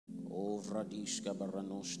Vradiska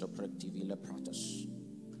baranosta prektivile pratas.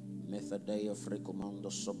 Methadea frekomando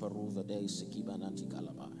soperuva de sekibananti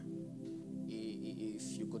kalaba.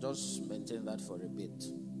 If you could just maintain that for a bit.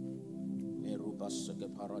 Merubas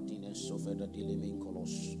paradine sofeda dilimin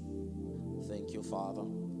kolos. Thank you, Father.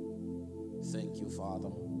 Thank you,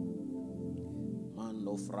 Father.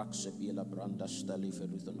 Mando fraxe bila branda steli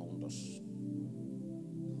feruthenondos.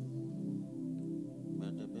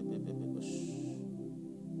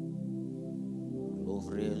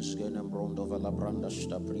 Lovriensken brondo vela branda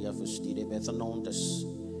sta pria vestide bethanontes.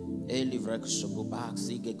 Elivrex gubak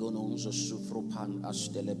thige gononzo sufrupan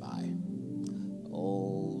astelebai.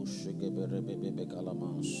 Oh, shigeberebebe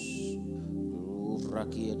kalamas.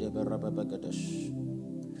 Luvrakie de berabagadesh.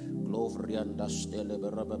 Glovriandas dele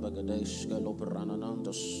berabagadesh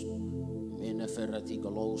galoprananandos. Meneferati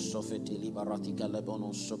galos sofeti liberati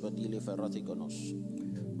galebonos sobedili feratigonos.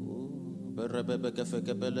 Berebebe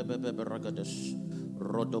fekebele beragadesh.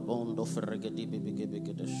 Rodobondo ferregedi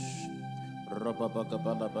bibigebegedesh.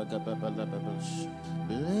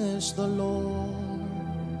 Bless the Lord,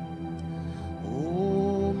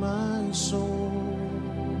 oh my soul,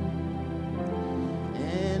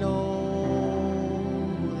 and all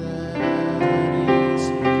that is.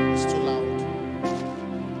 It's too loud.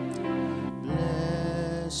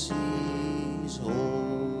 Bless His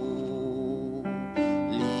holy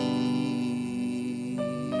name.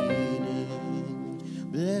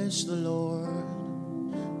 Bless the Lord.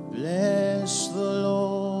 Bless the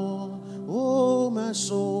Lord, oh my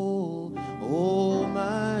soul, oh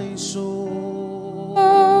my soul,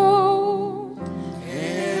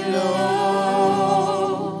 and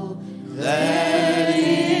all that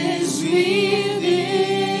is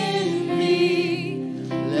within me.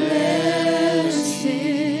 Bless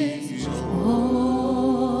His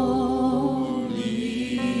holy.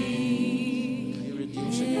 You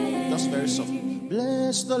reduce it, just very soft.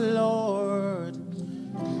 Bless the Lord.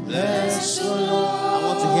 Bless the Lord. I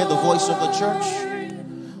want to hear the voice of the church.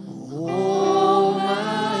 Oh,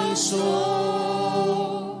 my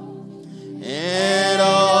soul, and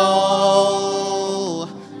all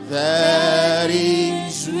that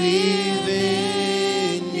is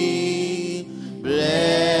within me,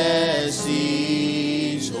 bless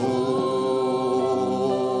His holy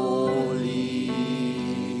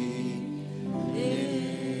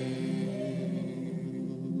name.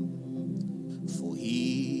 For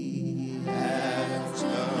He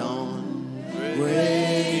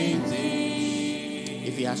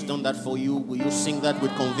has done that for you. Will you sing that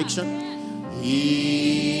with conviction?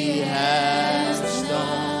 He has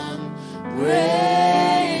done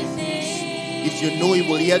great things. If you know He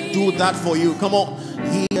will yet do that for you, come on.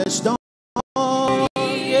 He has done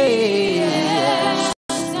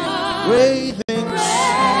great things.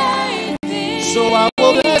 So I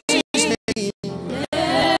will bless His name.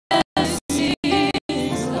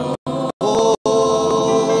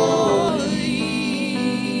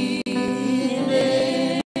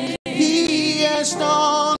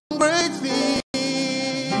 Done great things.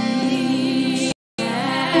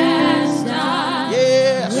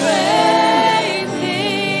 Yes. Great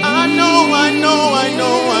things. I know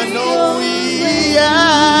He has.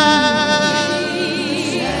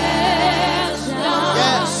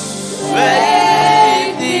 Yes.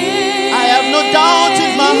 Great things. I have no doubt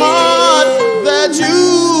in my heart that you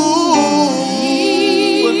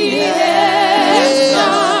has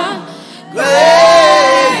done great.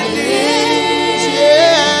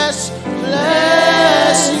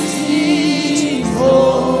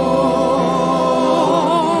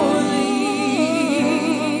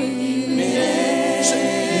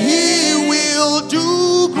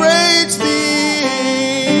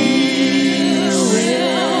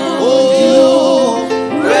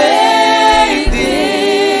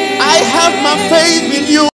 Faith in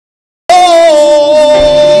you. Oh,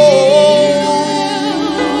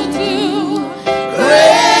 do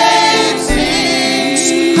great things.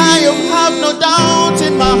 I have no doubt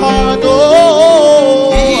in my heart.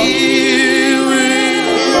 Oh, He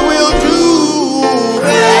will do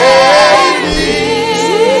great things.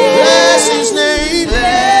 Bless His name.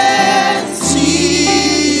 Bless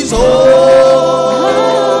His holy.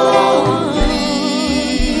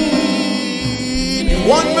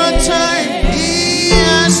 One more time. He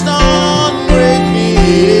has done great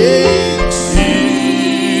things.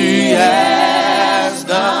 He has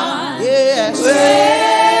done great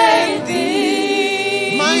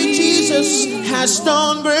things. My Jesus has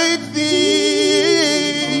done great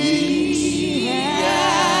things. He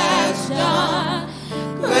has done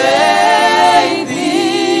great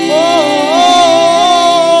things. Oh,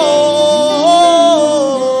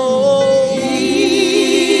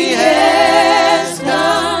 He has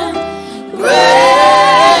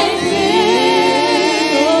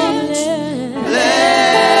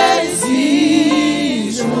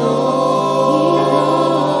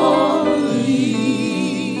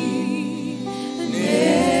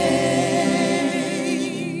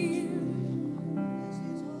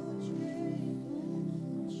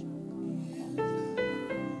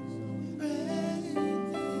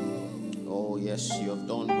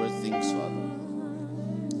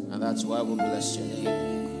And that's why we bless your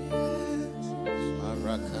name.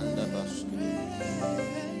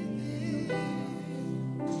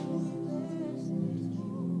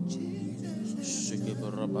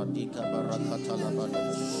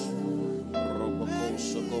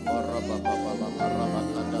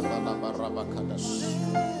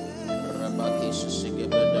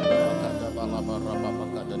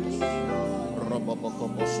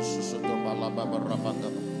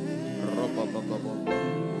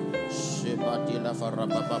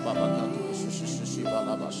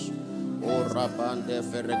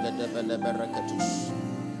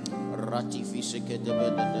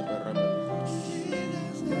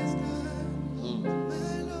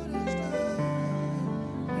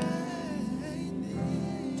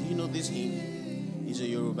 Do you know this hymn? It's a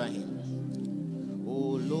Yoruba hymn.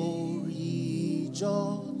 Olórí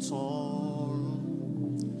Jọ̀tán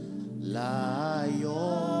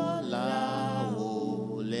láyọ̀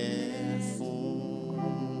láwọlẹ̀ fún.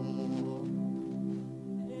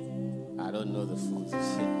 I don't know the fonts.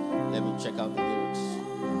 Let me check out the lyrics.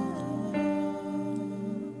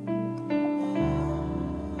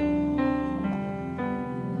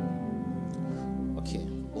 Okay.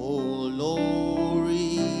 Olórí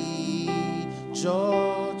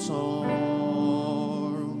Jọ̀tán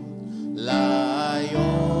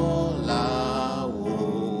láyọ̀ láwọlẹ̀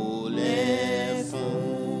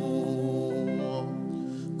fún.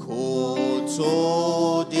 Kó tó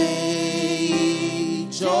dé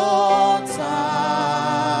ìjọta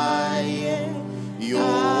ayé,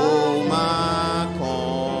 yóò máa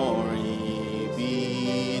kọrin bí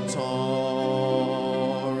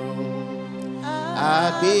tọ̀run.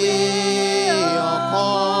 Àgbé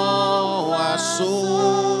ọkàn wa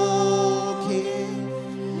sókè,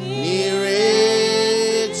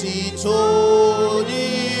 nírètí tó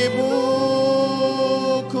níbùkún.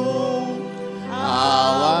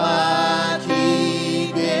 Àwa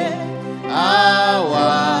kígbe, àwa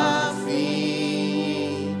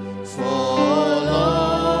fìyìn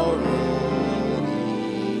f'Ọlọ́run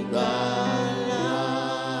ìgbàlà.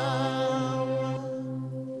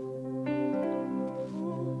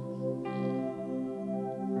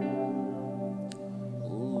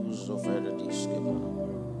 Who's over the skipper?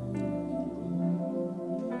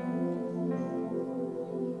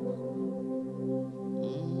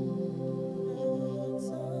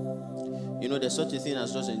 You know, there's such a thing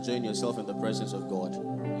as just enjoying yourself in the presence of God.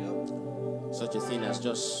 Such a thing as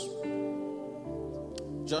just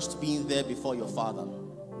being there before your Father,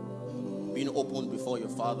 being open before your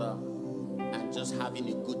Father, and just having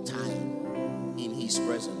a good time in His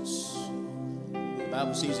presence. The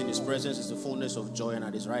Bible says in His presence is the fullness of joy, and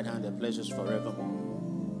at His right hand there are pleasures forevermore.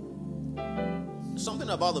 Something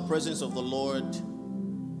about the presence of the Lord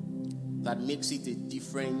that makes it a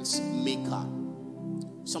difference maker.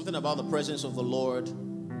 Something about the presence of the Lord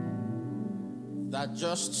that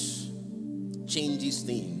just changes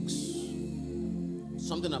things.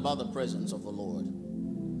 Something about the presence of the Lord.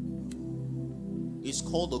 It's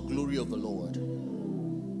called the glory of the Lord.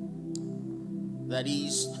 That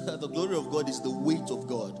is, the glory of God is the weight of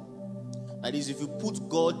God. That is, if you put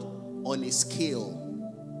God on a scale,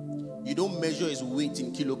 you don't measure His weight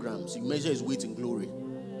in kilograms, you measure His weight in glory.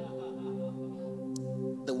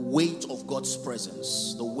 The weight of God's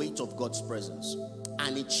presence. The weight of God's presence.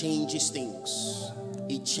 And it changes things.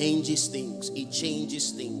 It changes things. It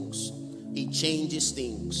changes things. It changes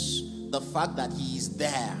things. The fact that He is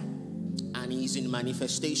there and He is in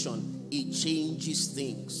manifestation, it changes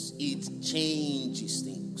things. It changes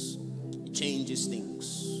things. It changes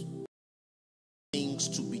things. Things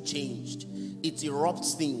to be changed. It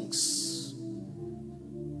erupts things.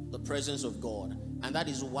 The presence of God. And that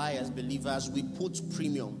is why, as believers, we put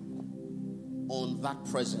premium on that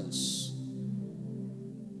presence.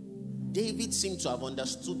 David seemed to have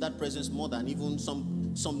understood that presence more than even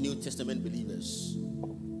some New Testament believers.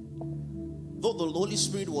 Though the Holy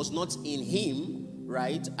Spirit was not in him,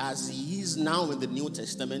 right, as He is now in the New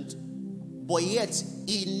Testament, but yet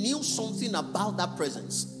he knew something about that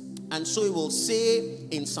presence. And so he will say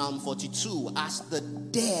in Psalm 42, as the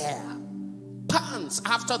deer pants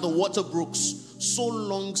after the water brooks, so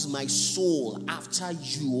longs my soul after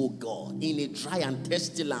you, O God, in a dry and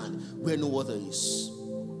thirsty land where no water is.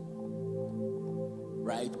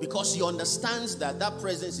 Right? Because he understands that that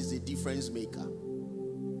presence is a difference maker.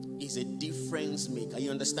 Is a difference maker. He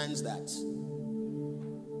understands that.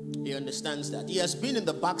 He understands that. He has been in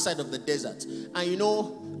the backside of the desert. And you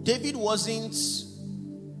know, David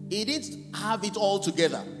he didn't have it all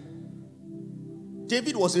together.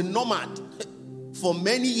 David was a nomad for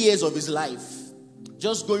many years of his life.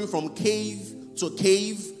 Just going from cave to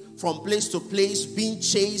cave, from place to place, being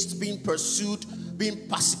chased, being pursued, being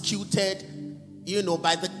persecuted,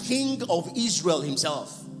 by the king of Israel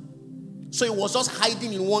himself. So he was just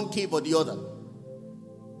hiding in one cave or the other.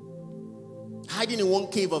 Hiding in one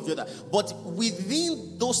cave or the other. But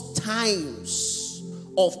within those times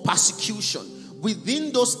of persecution,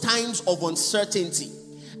 within those times of uncertainty,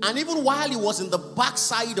 and even while he was in the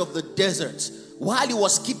backside of the desert, while he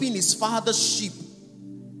was keeping his father's sheep,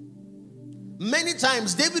 many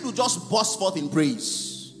times David would just burst forth in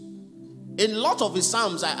praise. In a lot of his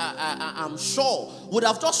psalms, I'm sure, would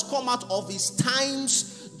have just come out of his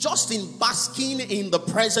times just in basking in the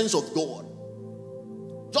presence of God.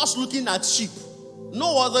 Just looking at sheep.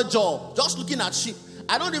 No other job. Just looking at sheep.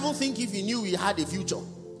 I don't even think if he knew he had a future.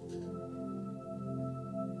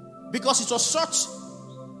 Because it was such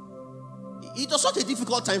a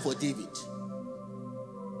difficult time for David.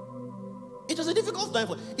 It was a difficult time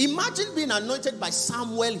for... Imagine being anointed by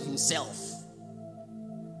Samuel himself.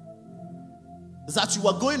 That you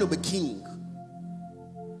are going to be king.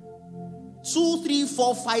 2, 3,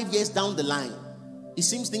 4, 5 years down the line, it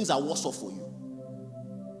seems things are worse off for you.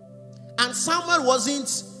 And Samuel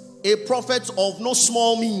wasn't a prophet of no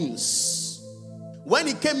small means. When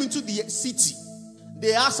he came into the city,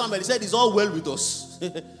 they asked Samuel, he said, "It's all well with us."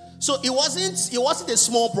 So he wasn't a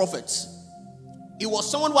small prophet. He was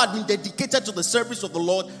someone who had been dedicated to the service of the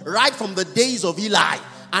Lord right from the days of Eli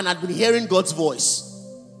and had been hearing God's voice.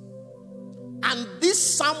 And this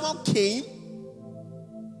Samuel came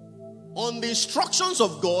on the instructions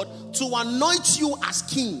of God to anoint you as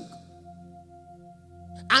king.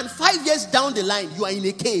 And 5 years down the line, you are in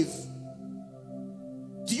a cave.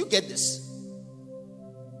 Do you get this?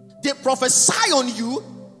 They prophesy on you.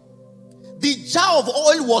 The jar of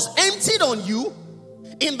oil was emptied on you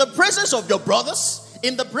in the presence of your brothers,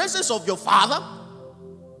 in the presence of your father.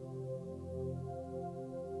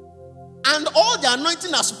 And all the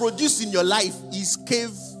anointing has produced in your life is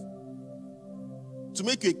cave, to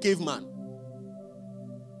make you a caveman.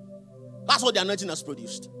 That's what the anointing has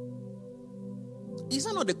produced. Is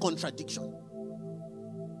that not a contradiction?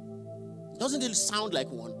 Doesn't it sound like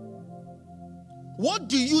one? What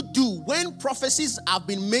do you do when prophecies have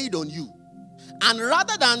been made on you? And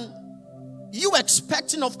rather than you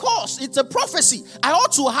expecting, of course, it's a prophecy, I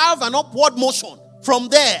ought to have an upward motion from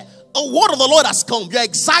there. A word of the Lord has come. You're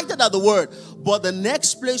excited at the word. But the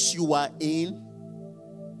next place you are in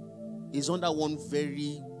is under one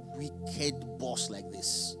very wicked boss like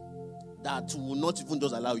this that will not even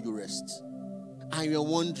just allow you rest. And you're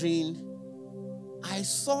wondering, I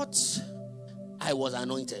thought I was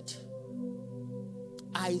anointed.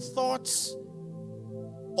 I thought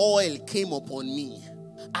oil came upon me.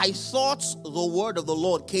 I thought the word of the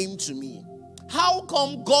Lord came to me. How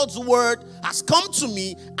come God's word has come to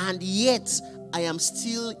me and yet I am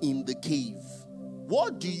still in the cave?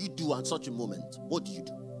 What do you do at such a moment? What do you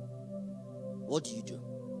do? What do you do?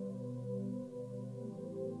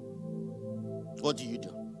 What do you do?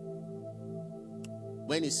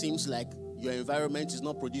 When it seems like your environment is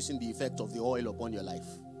not producing the effect of the oil upon your life.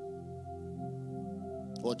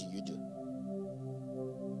 What do you do?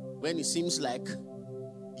 When it seems like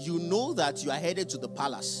you know that you are headed to the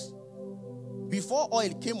palace. Before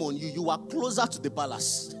oil came on you, you were closer to the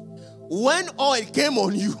palace. When oil came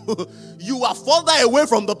on you, you were further away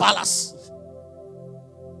from the palace.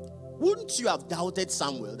 Wouldn't you have doubted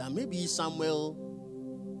Samuel that maybe Samuel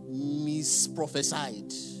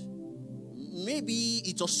misprophesied? Maybe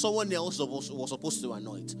it was someone else who was supposed to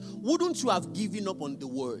anoint. Wouldn't you have given up on the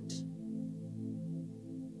word?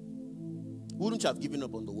 Wouldn't you have given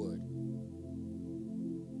up on the word?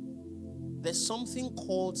 There's something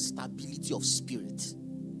called stability of spirit.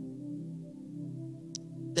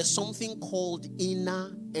 There's something called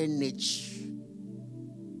inner energy.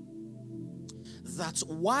 That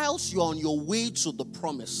whilst you're on your way to the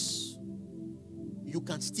promise, you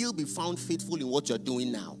can still be found faithful in what you're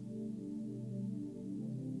doing now.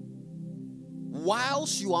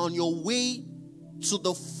 Whilst you are on your way to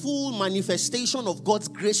the full manifestation of God's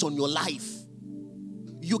grace on your life,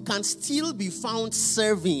 you can still be found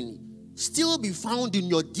serving, still be found in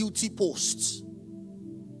your duty posts.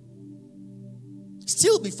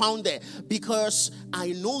 Still be found there. Because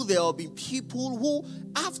I know there will be people who,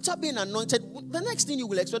 after being anointed, the next thing you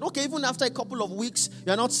will expect, okay, even after a couple of weeks,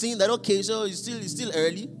 you're not seeing that, okay, so it's still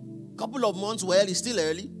early. Couple of months, well, it's still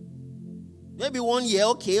early. Maybe 1 year,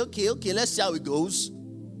 okay, let's see how it goes.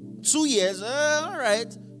 2 years, all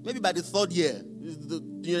right. Maybe by the third year.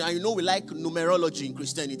 You know we like numerology in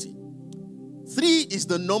Christianity. 3 is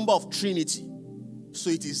the number of Trinity.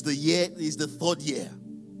 So it is the third year,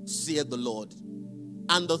 saith the Lord.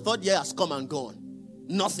 And the third year has come and gone.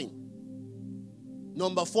 Nothing.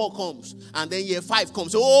 Number 4 comes, and then year 5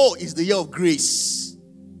 comes. Oh, it's the year of grace.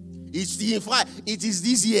 It's the year 5. It is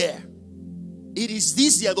this year. It is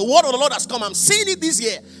this year. The word of the Lord has come. I'm seeing it this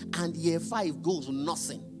year. And year 5 goes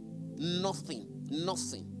nothing. Nothing.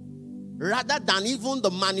 Nothing. Rather than even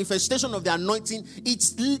the manifestation of the anointing,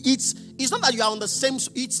 it's not that you are on the same.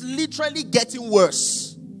 It's literally getting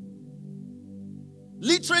worse.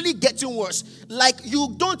 Literally getting worse. Like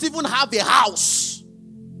you don't even have a house.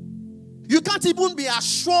 You can't even be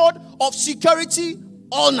assured of security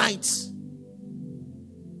all night.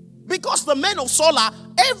 Because the men of Saul are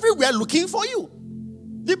everywhere looking for you.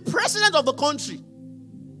 The president of the country,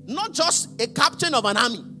 not just a captain of an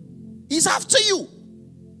army, is after you.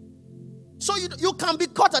 So you can be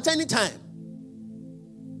caught at any time.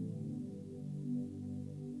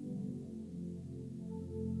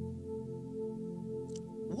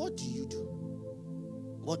 What do you do?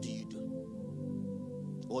 What do you do?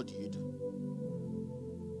 What do you do?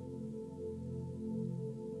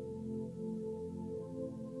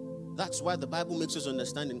 That's why the Bible makes us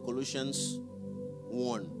understand in Colossians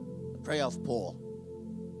 1, the prayer of Paul.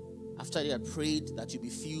 After he had prayed that you be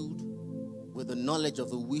filled with the knowledge of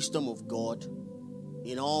the wisdom of God,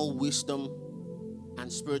 in all wisdom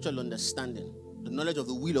and spiritual understanding, the knowledge of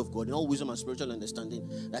the will of God, in all wisdom and spiritual understanding,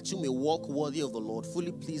 that you may walk worthy of the Lord,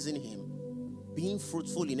 fully pleasing him, being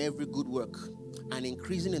fruitful in every good work, and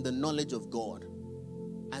increasing in the knowledge of God.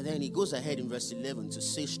 And then he goes ahead in verse 11 to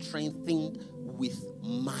say, strengthened with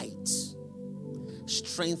might.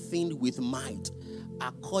 Strengthened with might,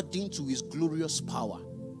 according to his glorious power.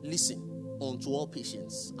 Listen, unto all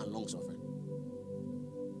patience and long suffering.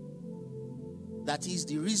 That is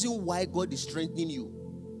the reason why God is strengthening you.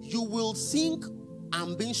 You will think,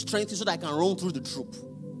 I'm being strengthened so that I can run through the troop.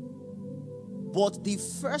 But the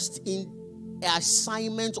first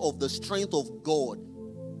assignment of the strength of God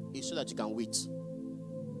is so that you can wait.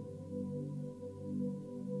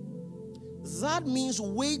 That means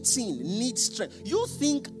waiting needs strength. You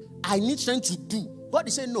think I need strength to do. God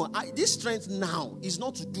is saying, no, this strength now is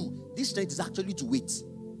not to do. This strength is actually to wait.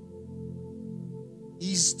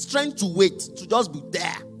 It's strength to wait, to just be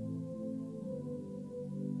there.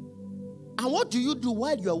 And what do you do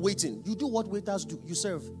while you are waiting? You do what waiters do. You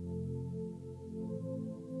serve.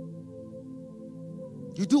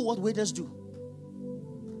 You do what waiters do.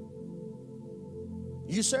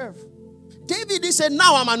 You serve. David, he said,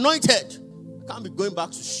 now I'm anointed. I can't be going back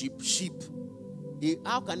to sheep.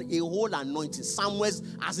 How can a whole anointing,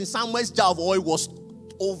 Samuel's jar of oil was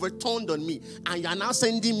overturned on me, and you are now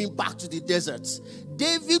sending me back to the desert?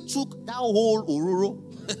 David took that whole ororo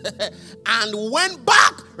and went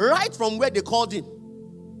back right from where they called him.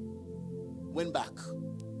 Went back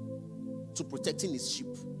to protecting his sheep.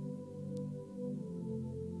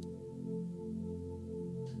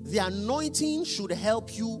 The anointing should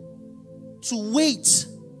help you to wait.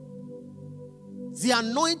 The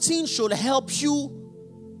anointing should help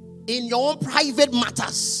you in your own private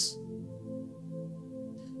matters.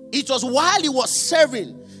 It was while he was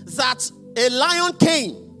serving that a lion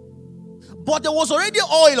came. But there was already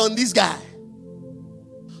oil on this guy.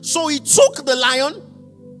 So he took the lion.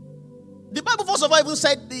 The Bible first of all even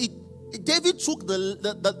said David took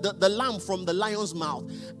the lamb from the lion's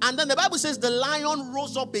mouth. And then the Bible says the lion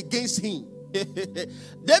rose up against him.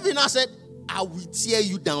 David now said, I will tear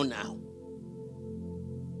you down now.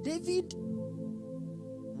 David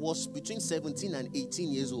was between 17 and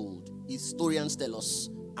 18 years old. Historians tell us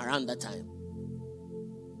around that time.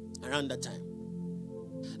 Around that time.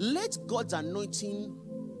 Let God's anointing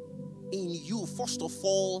in you, first of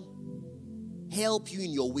all, help you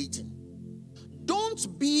in your waiting.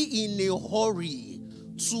 Don't be in a hurry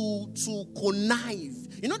to connive.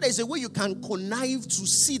 You know, there's a way you can connive to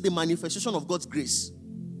see the manifestation of God's grace.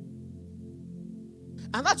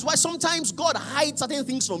 And that's why sometimes God hides certain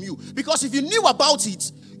things from you. Because if you knew about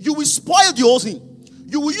it, you will spoil the whole thing.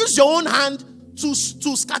 You will use your own hand to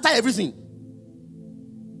scatter everything.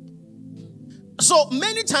 So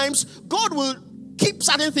many times, God will keep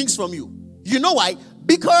certain things from you. You know why?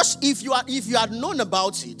 Because if you had known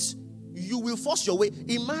about it, you will force your way.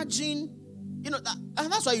 Imagine,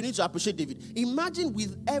 and that's why you need to appreciate David. Imagine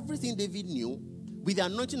with everything David knew, with the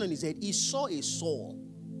anointing on his head, he saw a Saul.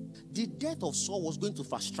 The death of Saul was going to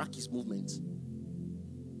fast track his movement.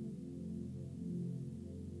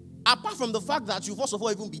 Apart from the fact that you first of all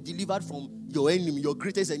even be delivered from your enemy, your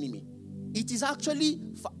greatest enemy. It is actually,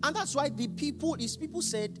 and that's why people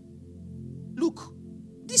said, look,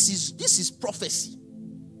 this is prophecy.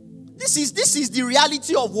 This is the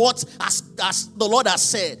reality of what as the Lord has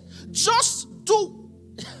said. Just do.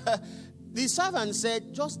 The servant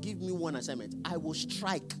said, just give me one assignment. I will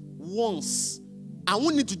strike once. I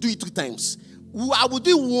won't need to do it 2 times. I will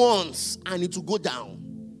do it once and it will go down.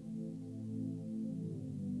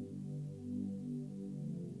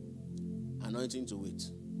 Anointing to wait.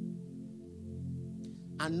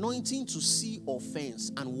 Anointing to see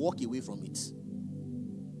offense and walk away from it.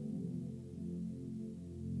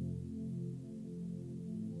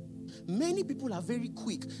 Many people are very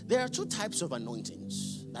quick. There are 2 types of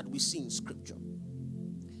anointings that we see in scripture.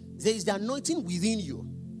 There is the anointing within you,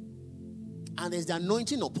 and there's the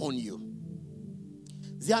anointing upon you.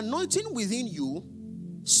 The anointing within you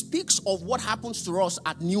speaks of what happens to us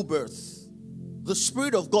at new birth. The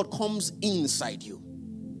Spirit of God comes inside you.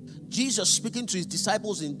 Jesus speaking to his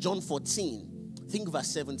disciples in John 14, think verse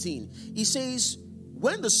 17. He says,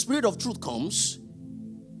 when the Spirit of truth comes,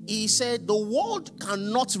 he said, the world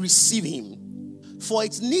cannot receive him, for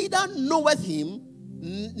it neither knoweth him,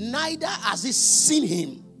 neither has it seen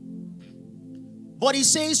him. But he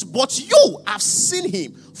says, but you have seen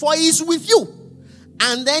him, for he is with you.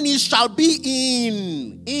 And then he shall be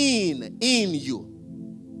in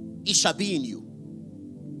you. He shall be in you.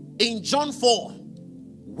 In John 4,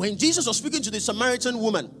 when Jesus was speaking to the Samaritan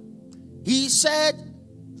woman, he said,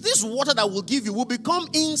 this water that will give you will become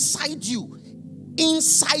inside you.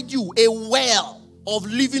 Inside you, a well of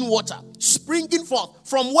living water, springing forth.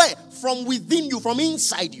 From where? From within you, from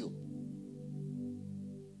inside you.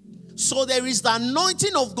 So there is the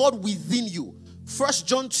anointing of God within you. 1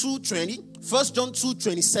 John 2:20, 1 John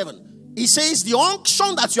 2:27. He says, the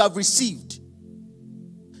unction that you have received,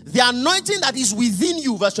 the anointing that is within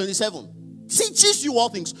you, verse 27, teaches you all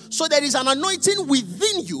things. So there is an anointing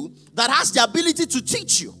within you that has the ability to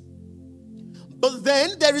teach you. But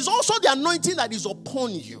then there is also the anointing that is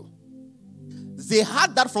upon you. They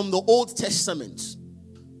had that from the Old Testament.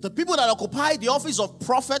 The people that occupied the office of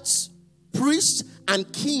prophets, priests,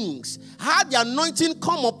 and kings had the anointing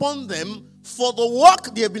come upon them for the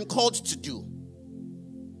work they have been called to do.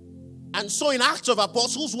 And so in Acts of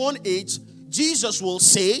Apostles 1:8, Jesus will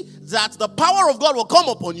say that the power of God will come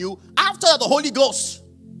upon you after the Holy Ghost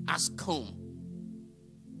has come.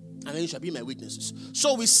 And then you shall be my witnesses.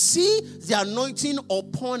 So we see the anointing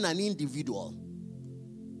upon an individual.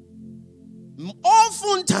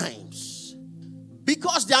 Oftentimes,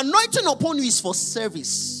 because the anointing upon you is for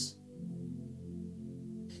service,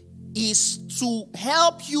 is to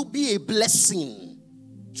help you be a blessing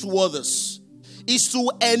to others, is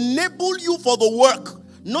to enable you for the work.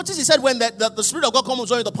 Notice he said when the Spirit of God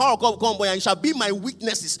comes on you, the power of God will come upon you, and you shall be my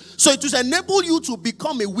witnesses. So it will enable you to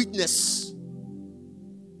become a witness.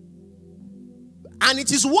 And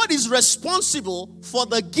it is what is responsible for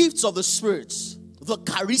the gifts of the Spirit, the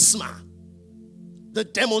charisma, the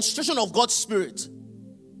demonstration of God's Spirit.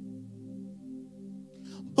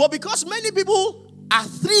 But because many people are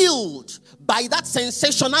thrilled by that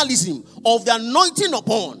sensationalism of the anointing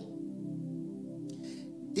upon,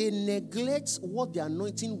 they neglect what the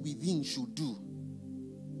anointing within should do.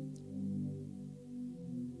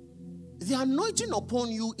 The anointing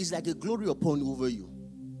upon you is like a glory upon you, over you.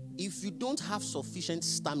 If you don't have sufficient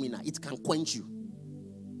stamina, it can quench you,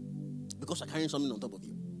 because you're carrying something on top of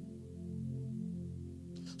you.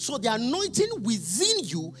 So the anointing within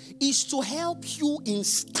you is to help you in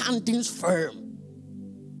standing firm,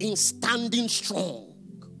 in standing strong,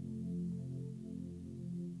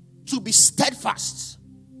 to be steadfast,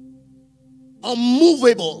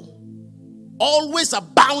 unmovable, always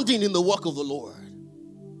abounding in the work of the Lord,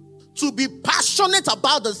 to be passionate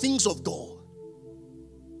about the things of God.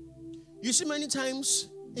 You see, many times,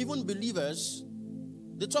 even believers,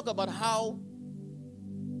 they talk about how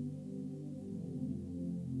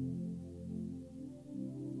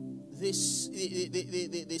they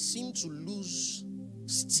seem to lose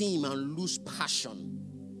steam and lose passion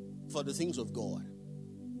for the things of God.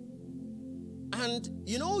 And,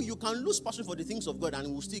 you know, you can lose passion for the things of God and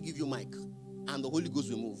it will still give you mic, and the Holy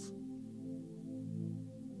Ghost will move.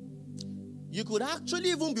 You could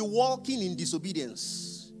actually even be walking in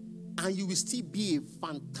disobedience, and you will still be a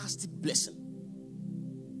fantastic blessing.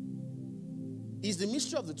 It's the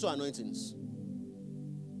mystery of the 2 anointings.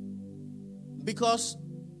 Because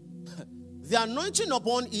the anointing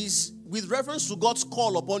upon is with reference to God's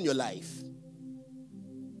call upon your life.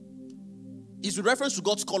 It's with reference to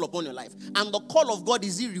God's call upon your life. And the call of God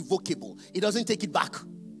is irrevocable. It doesn't take it back.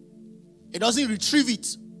 It doesn't retrieve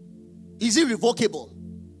it. It's irrevocable.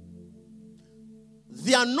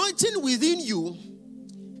 The anointing within you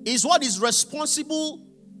is what is responsible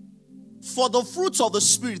for the fruits of the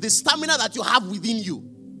Spirit, the stamina that you have within you.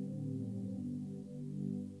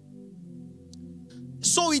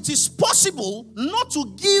 So it is possible not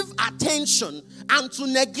to give attention and to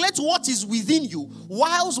neglect what is within you,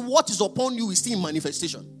 whilst what is upon you is still in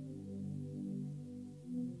manifestation.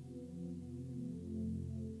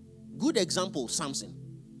 Good example, Samson.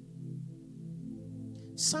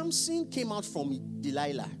 Samson came out from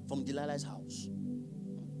Delilah's house.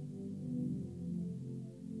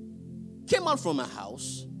 Came out from a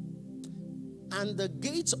house, and the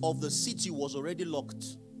gate of the city was already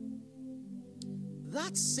locked.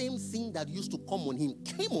 That same thing that used to come on him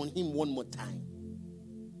came on him one more time.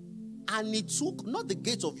 And it took not the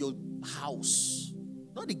gate of your house,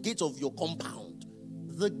 not the gate of your compound,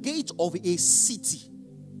 the gate of a city,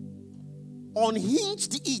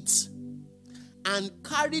 unhinged it and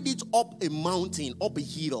carried it up a mountain, up a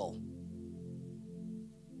hill.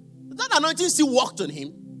 That anointing still worked on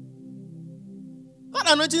him. That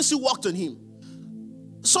anointing still worked on him.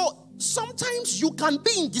 So sometimes you can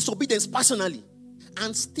be in disobedience personally,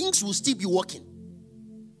 and things will still be working.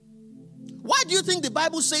 Why do you think the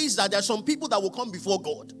Bible says that there are some people that will come before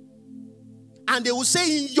God and they will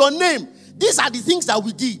say, in your name, these are the things that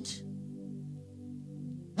we did.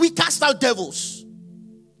 We cast out devils.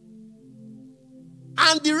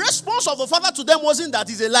 And the response of the Father to them wasn't that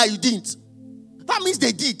it's a lie, you didn't. That means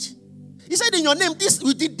they did. He said, in your name,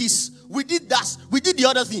 we did this, we did that, we did the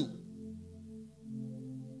other thing.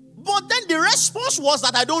 But then the response was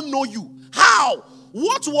that I don't know you. How?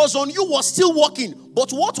 What was on you was still working,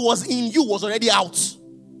 but what was in you was already out.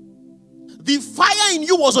 The fire in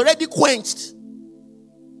you was already quenched.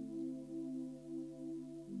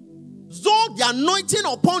 Though the anointing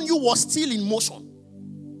upon you was still in motion.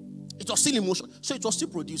 It was still in motion. So it was still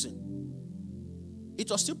producing. It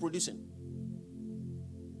was still producing.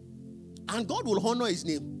 And God will honor his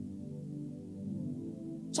name.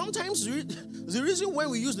 Sometimes the reason why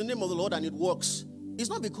we use the name of the Lord and it works, it's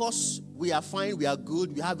not because we are fine, we are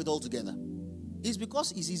good, we have it all together. It's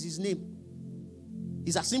because it is his name.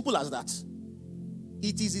 It's as simple as that.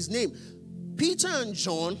 It is his name. Peter and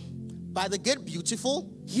John, by the gate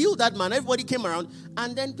beautiful, healed that man. Everybody came around.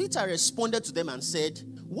 And then Peter responded to them and said,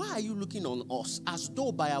 why are you looking on us as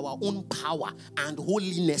though by our own power and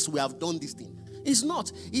holiness we have done this thing? It's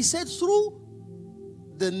not. He said through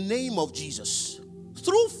the name of Jesus,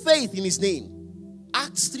 through faith in his name.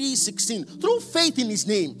 Acts 3:16. Through faith in his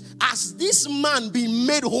name, as this man been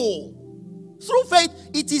made whole. Through faith,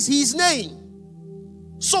 it is his name.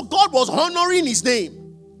 So God was honoring his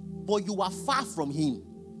name. But you are far from him.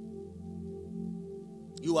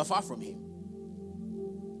 You are far from him.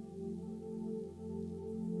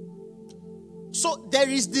 So there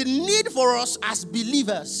is the need for us as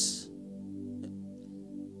believers.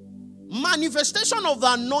 Manifestation of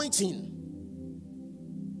the anointing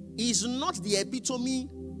is not the epitome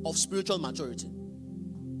of spiritual maturity.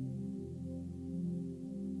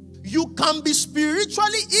 You can be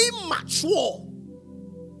spiritually immature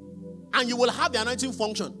and you will have the anointing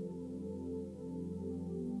function.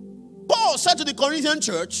 Paul said to the Corinthian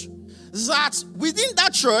church that within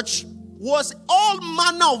that church was all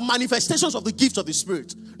manner of manifestations of the gifts of the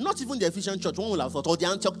Spirit. Not even the Ephesian church, one will have thought, or the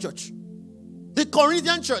Antioch church. The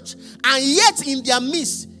Corinthian church. And yet in their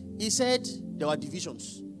midst, he said there were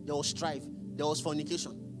divisions. There was strife. There was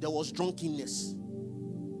fornication. There was drunkenness.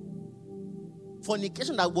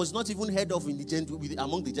 Fornication that was not even heard of in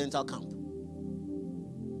among the Gentile camp.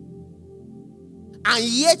 And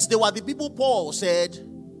yet there were the people Paul said,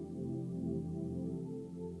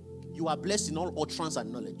 you are blessed in all utterance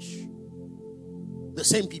and knowledge. The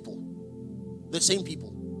same people. The same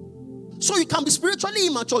people. So you can be spiritually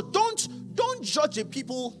immature. Don't judge a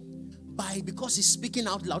people because he's speaking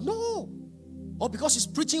out loud. No. Or because he's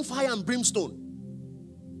preaching fire and brimstone.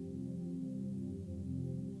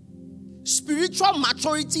 Spiritual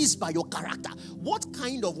maturity is by your character. What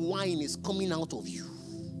kind of wine is coming out of you?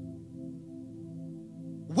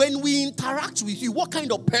 When we interact with you, what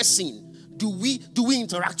kind of person do we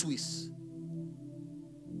interact with?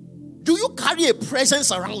 Do you carry a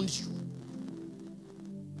presence around you?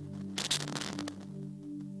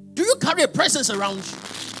 Do you carry a presence around you?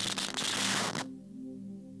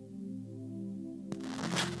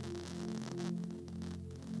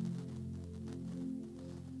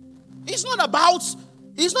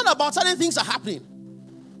 It's not about certain things are happening.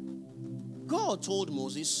 God told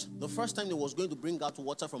Moses the first time he was going to bring out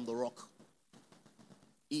water from the rock,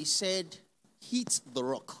 he said, hit the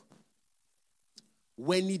rock.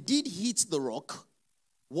 When he did hit the rock,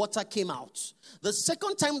 water came out. The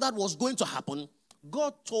second time that was going to happen,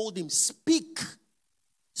 God told him, speak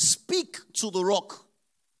to the rock.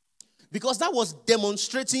 Because that was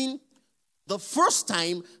demonstrating the first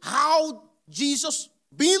time how Jesus,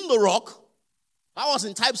 being the rock, That was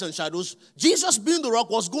in types and shadows. Jesus being the rock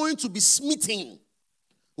was going to be smitten,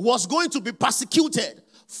 was going to be persecuted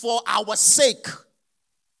for our sake.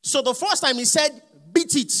 So the first time he said,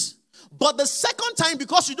 beat it. But the second time,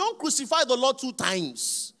 because you don't crucify the Lord 2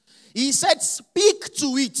 times, he said, speak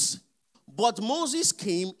to it. But Moses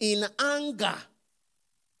came in anger.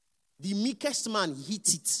 The meekest man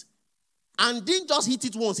hit it. And didn't just hit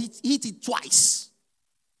it once, he hit it twice.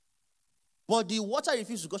 But the water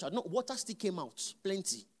refused to gush out. No, water still came out,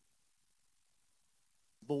 plenty.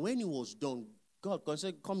 But when he was done, God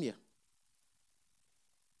said, come here.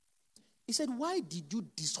 He said, why did you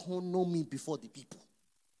dishonor me before the people?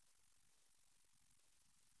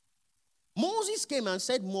 Moses came and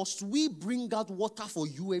said, must we bring out water for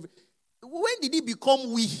you? When did it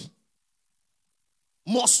become we?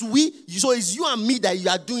 Must we? So it's you and me that you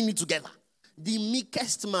are doing it together. The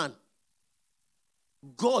meekest man.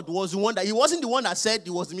 God was the one that, he wasn't the one that said he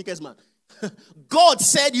was the meekest man. God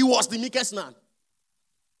said he was the meekest man.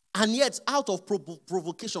 And yet, out of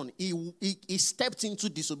provocation, he stepped into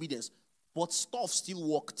disobedience. But stuff still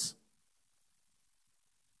worked.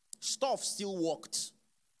 Stuff still worked.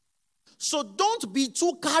 So don't be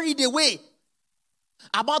too carried away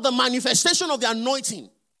about the manifestation of the anointing.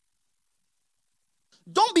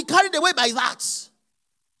 Don't be carried away by that.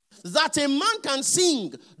 That a man can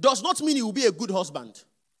sing does not mean he will be a good husband.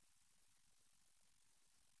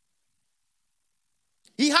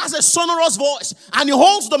 He has a sonorous voice and he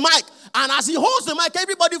holds the mic. And as he holds the mic,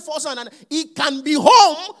 everybody falls on. And he can be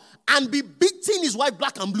home and be beating his wife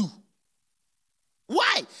black and blue.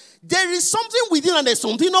 Why? There is something within and there's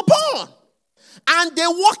something upon. And they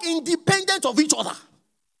walk independent of each other.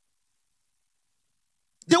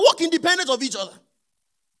 They walk independent of each other.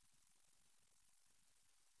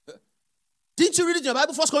 Didn't you read it in your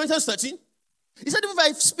Bible, 1 Corinthians 13? He said, if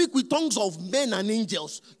I speak with tongues of men and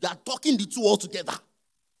angels, you are talking the two all together.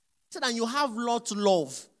 He said, and you have lots of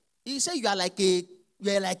love. He said, you are like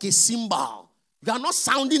a cymbal. You are not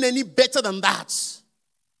sounding any better than that.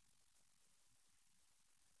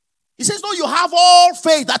 He says, no, you have all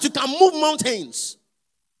faith that you can move mountains.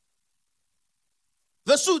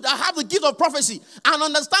 Verse 2, I have the gift of prophecy and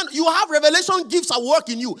understand you have revelation gifts at work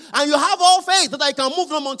in you. And you have all faith that I can move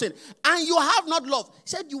no mountain. And you have not love. He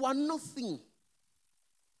said, you are nothing.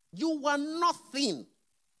 You are nothing.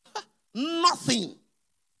 Nothing.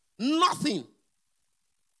 Nothing.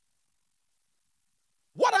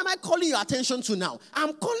 What am I calling your attention to now?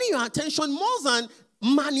 I'm calling your attention more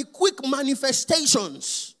than quick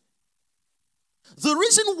manifestations. The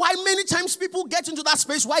reason why many times people get into that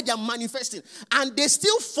space, why they are manifesting, and they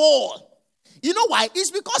still fall. You know why?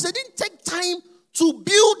 It's because they didn't take time to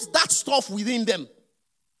build that stuff within them.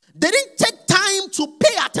 They didn't take time to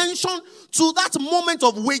pay attention to that moment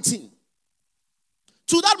of waiting,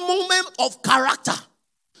 to that moment of character,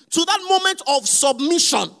 to that moment of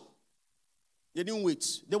submission. They didn't wait.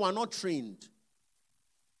 They were not trained.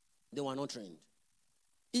 They were not trained.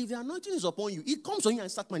 If the anointing is upon you, it comes on you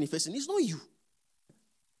and starts manifesting. It's not you.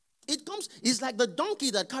 It comes, it's like the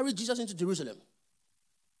donkey that carried Jesus into Jerusalem.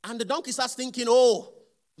 And the donkey starts thinking, oh,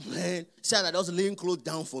 man, Sarah just laying clothes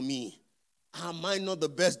down for me. Am I not the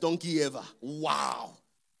best donkey ever? Wow.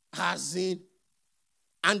 Has in.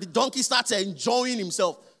 And the donkey starts enjoying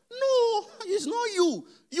himself. No, it's not you.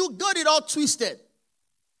 You got it all twisted.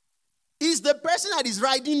 It's the person that is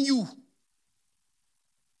riding you.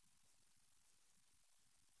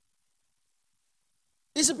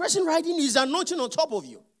 It's the person riding you. Is anointing on top of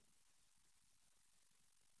you.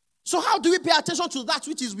 So how do we pay attention to that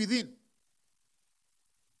which is within?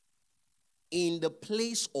 In the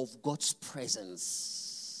place of God's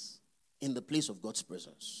presence. In the place of God's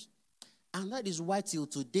presence. And that is why till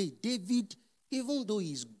today, David, even though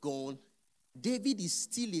he's gone, David is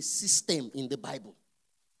still a system in the Bible.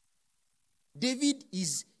 David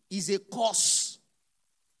is a course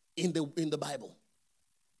in the Bible.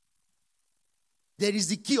 There is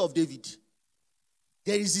the key of David.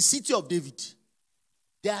 There is the city of David.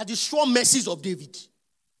 There are the sure mercies of David.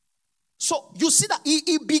 So you see that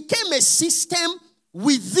he became a system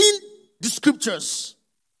within the scriptures.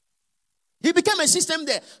 He became a system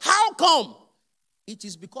there. How come? It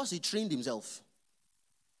is because he trained himself.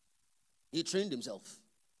 He trained himself.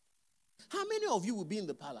 How many of you will be in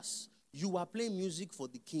the palace? You are playing music for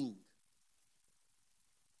the king.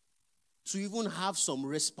 To even have some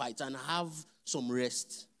respite and have some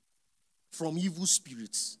rest from evil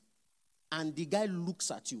spirits. And the guy looks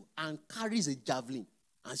at you and carries a javelin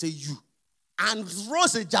and says, you. And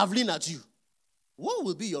throws a javelin at you. What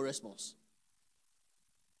will be your response?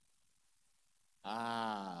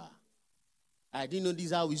 I didn't know this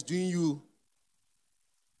is how he's doing you.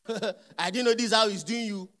 I didn't know this is how he's doing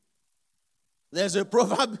you. There's a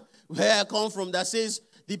proverb where I come from that says,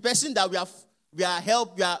 the person that we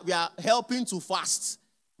are helping to fast,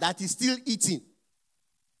 that is still eating.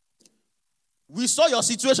 We saw your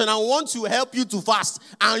situation and want to help you to fast.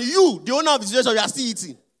 And you, the owner of the situation, you are still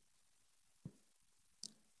eating.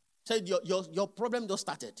 Said your problem just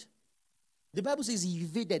started. The Bible says he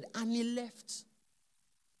evaded and he left.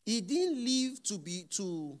 He didn't leave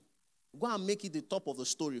to go and make it the top of the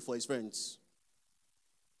story for his friends.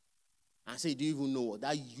 And say, do you even know what?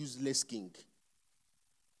 That useless king.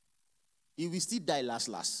 He will still die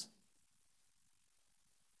last.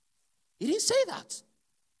 He didn't say that.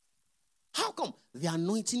 How come? The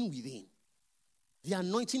anointing within. The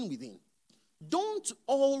anointing within. Don't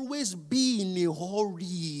always be in a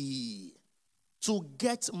hurry to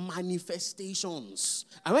get manifestations.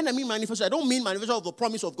 And when I mean manifestation, I don't mean manifestation of the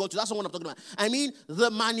promise of God. That's not what I'm talking about. I mean the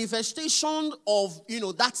manifestation of,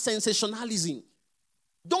 that sensationalism.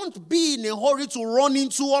 Don't be in a hurry to run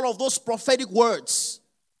into all of those prophetic words.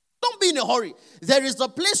 Don't be in a hurry. There is a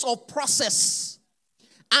place of process.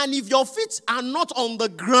 And if your feet are not on the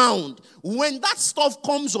ground, when that stuff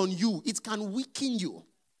comes on you, it can weaken you.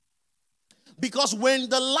 Because when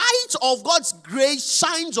the light of God's grace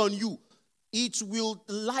shines on you, it will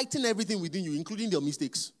lighten everything within you, including your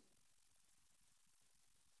mistakes.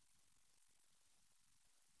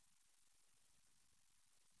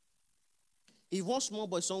 If one small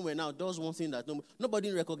boy somewhere now does one thing that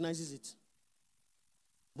nobody recognizes it,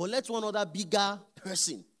 but let one other bigger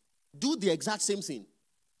person do the exact same thing,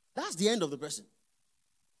 that's the end of the person.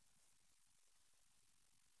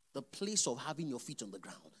 The place of having your feet on the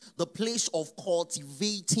ground. The place of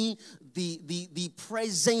cultivating the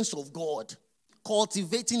presence of God.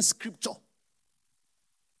 Cultivating scripture.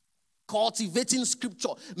 Cultivating scripture.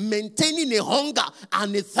 Maintaining a hunger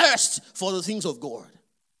and a thirst for the things of God.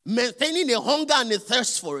 Maintaining a hunger and a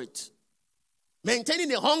thirst for it.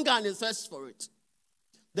 Maintaining a hunger and a thirst for it.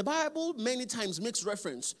 The Bible many times makes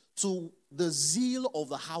reference to the zeal of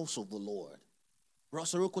the house of the Lord.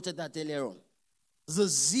 Russell quoted that earlier on. The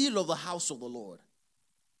zeal of the house of the Lord.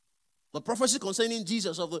 The prophecy concerning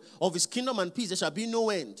Jesus of his kingdom and peace, there shall be no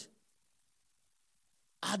end.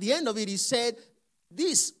 At the end of it, he said,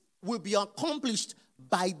 this will be accomplished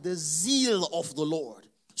by the zeal of the Lord.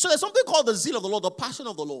 So there's something called the zeal of the Lord, the passion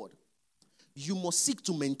of the Lord. You must seek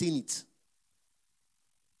to maintain it.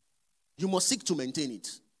 You must seek to maintain it.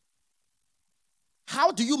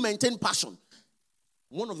 How do you maintain passion?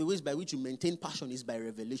 One of the ways by which you maintain passion is by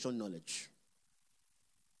revelation knowledge.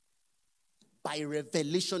 By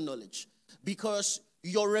revelation knowledge. Because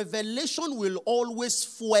your revelation will always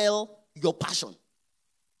fuel your passion.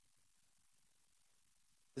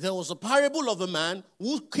 There was a parable of a man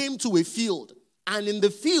who came to a field. And in the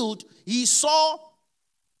field, he saw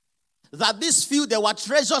that this field, there were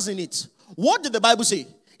treasures in it. What did the Bible say?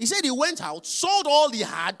 He said he went out, sold all he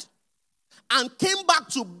had, and came back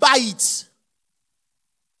to buy it.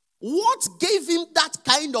 What gave him that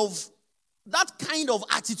kind of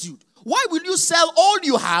attitude? Why will you sell all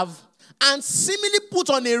you have and seemingly put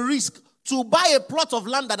on a risk to buy a plot of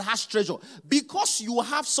land that has treasure? Because you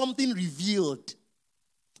have something revealed.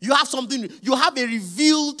 You have a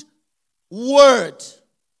revealed word.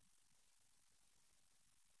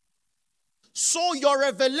 So your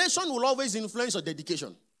revelation will always influence your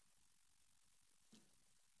dedication.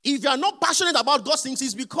 If you are not passionate about God's things,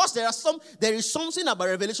 it's because there is something about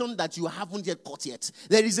revelation that you haven't yet caught yet.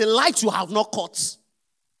 There is a light you have not caught.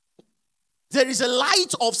 There is a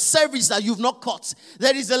light of service that you've not caught.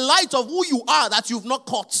 There is a light of who you are that you've not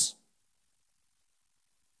caught.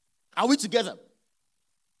 Are we together?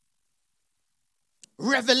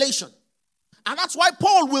 Revelation. And that's why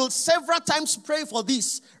Paul will several times pray for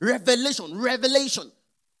this. Revelation.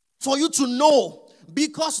 For you to know.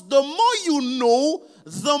 Because the more you know,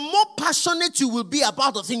 the more passionate you will be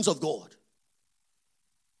about the things of God.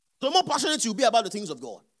 The more passionate you'll be about the things of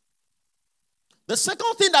God. The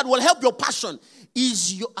second thing that will help your passion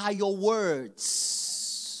are your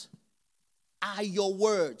words. Are your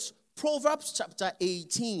words. Proverbs chapter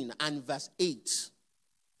 18 and verse 8.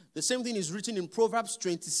 The same thing is written in Proverbs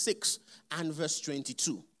 26 and verse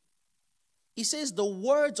 22. It says, the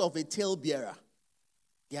words of a talebearer,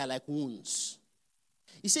 they are like wounds.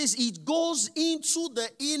 It says, it goes into the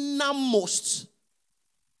innermost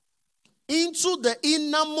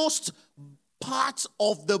part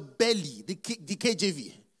of the belly, the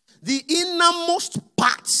KJV. The innermost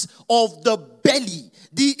parts of the belly,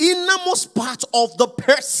 the innermost part of the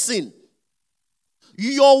person.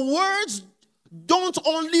 Your words don't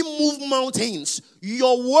only move mountains.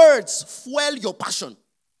 Your words fuel your passion.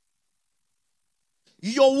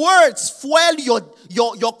 Your words fuel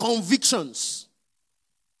your convictions.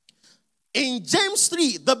 In James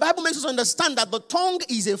 3, the Bible makes us understand that the tongue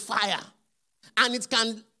is a fire and it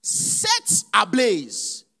can set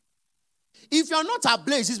ablaze. If you're not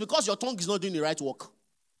ablaze, it's because your tongue is not doing the right work.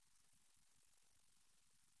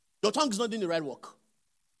 Your tongue is not doing the right work.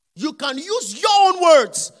 You can use your own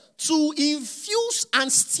words to infuse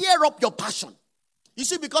and stir up your passion. You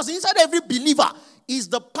see, because inside every believer is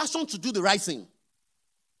the passion to do the right thing.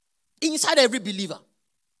 Inside every believer.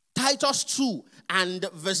 Titus 2 and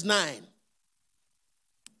verse 9.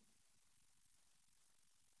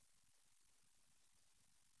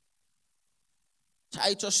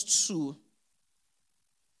 Titus 2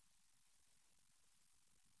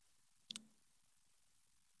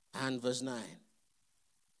 and verse 9.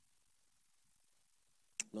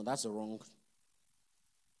 No, that's the wrong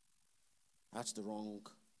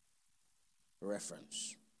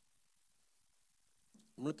reference.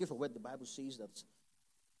 I'm looking for where the Bible says that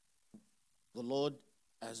the Lord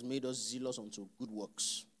has made us zealous unto good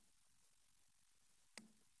works.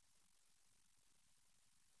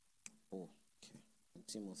 Oh, okay.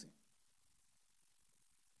 Timothy.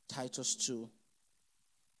 Titus 2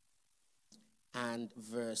 and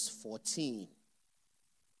verse 14.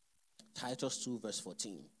 Titus 2 verse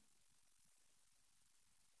 14.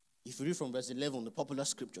 If you read from verse 11, the popular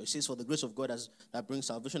scripture, it says, "For the grace of God that brings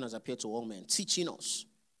salvation has appeared to all men, teaching us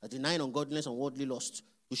that denying ungodliness and worldly lust,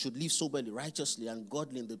 we should live soberly, righteously, and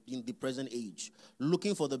godly in the present age,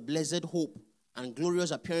 looking for the blessed hope and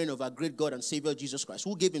glorious appearing of our great God and Savior Jesus Christ,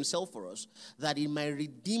 who gave himself for us, that he might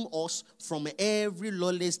redeem us from every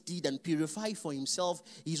lawless deed and purify for himself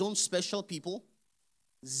his own special people,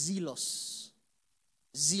 zealous."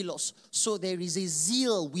 Zealous. So there is a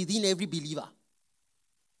zeal within every believer.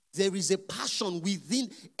 There is a passion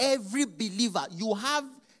within every believer. You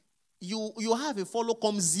have a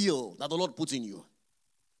follow-come zeal that the Lord put in you.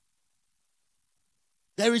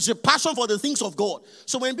 There is a passion for the things of God.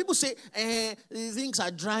 So when people say, things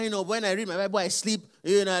are drying up, when I read my Bible, I sleep,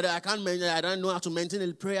 I don't know how to maintain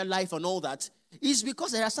a prayer life and all that, it's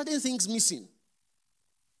because there are certain things missing.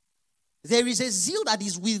 There is a zeal that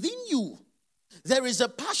is within you. There is a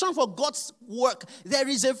passion for God's work. There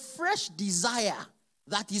is a fresh desire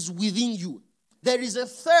that is within you. There is a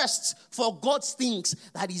thirst for God's things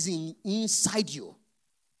that is inside you.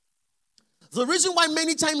 The reason why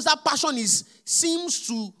many times that passion seems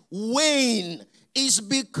to wane is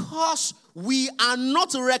because we are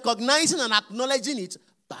not recognizing and acknowledging it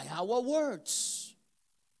by our words.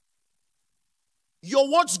 Your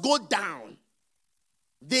words go down.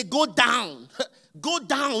 They go down. Go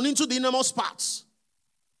down into the innermost parts.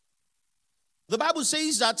 The Bible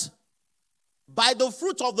says that by the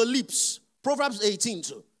fruit of the lips, Proverbs 18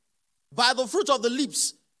 too, by the fruit of the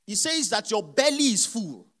lips, it says that your belly is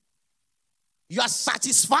full. You are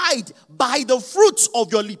satisfied by the fruit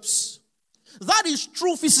of your lips. That is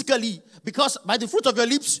true physically, because by the fruit of your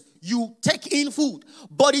lips, you take in food.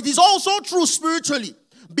 But it is also true spiritually,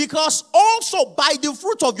 because also by the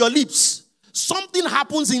fruit of your lips, something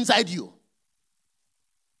happens inside you.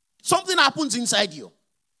 Something happens inside you.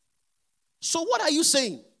 So what are you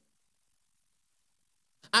saying?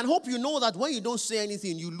 And hope you know that when you don't say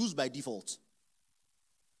anything, you lose by default.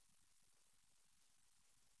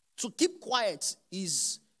 To keep quiet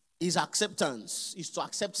is acceptance, is to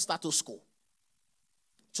accept status quo.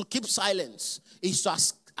 To keep silence is to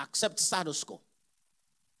accept status quo.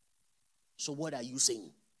 So what are you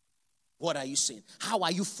saying? What are you saying? How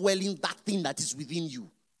are you fueling that thing that is within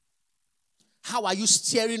you? How are you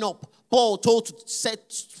stirring up? Paul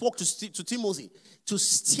spoke to Timothy to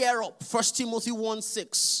stir up. 1 Timothy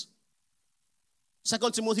 1:6.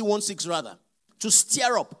 2 Timothy 1:6 rather. To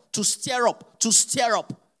stir up, to stir up, to stir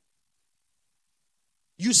up.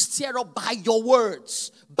 You stir up by your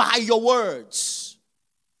words. By your words.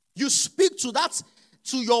 You speak to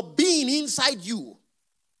your being inside you.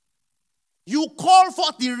 You call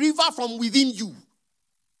forth the river from within you.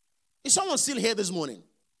 Is someone still here this morning?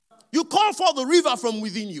 You call forth the river from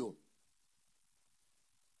within you.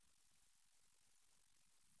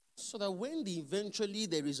 So that when eventually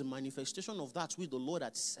there is a manifestation of that which the Lord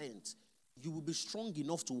had sent, you will be strong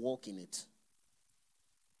enough to walk in it.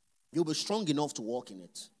 You'll be strong enough to walk in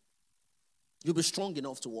it. You'll be strong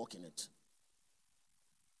enough to walk in it.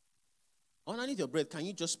 Underneath your breath, can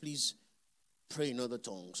you just please pray in other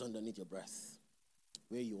tongues underneath your breath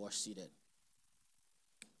where you are seated?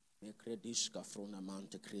 Me credis kafrona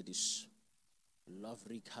mante credis.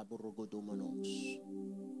 Lavrik haborogodomanos.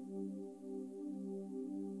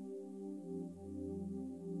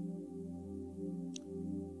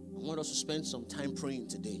 I want us to spend some time praying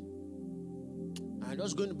today. I'm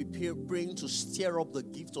just going to be praying to stir up the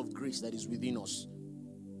gift of grace that is within us.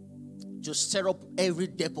 Just stir up every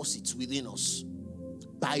deposit within us.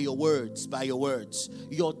 By your words, by your words.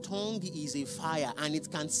 Your tongue is a fire and it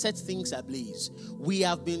can set things ablaze. We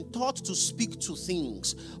have been taught to speak to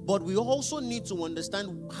things, but we also need to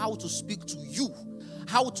understand how to speak to you.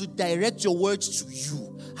 How to direct your words to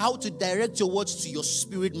you. How to direct your words to your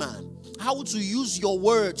spirit man. How to use your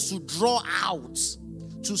words to draw out,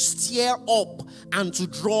 to stir up and to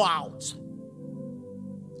draw out.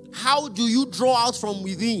 How do you draw out from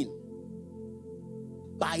within?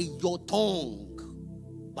 By your tongue.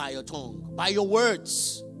 By your tongue. By your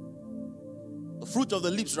words. The fruit of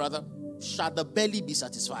the lips, rather, shall the belly be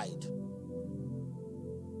satisfied.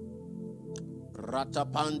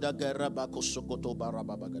 Ratapanda gerabako sokoto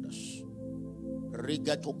barababagadas.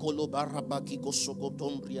 Rigatokolo barabaki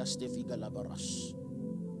kosokotombria stefiga labaras.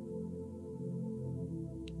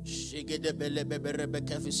 Shigede bele beberebe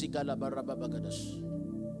kefisika labarababagadas.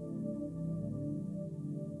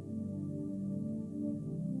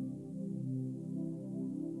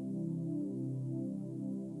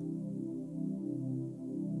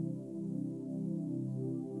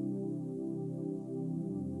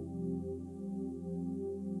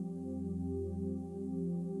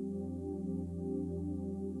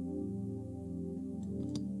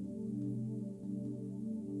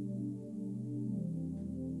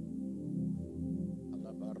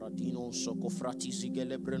 Socofratisi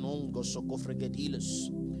gelebrenongo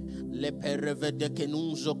socofregediles le perevede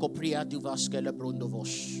kenunzo copria di vascele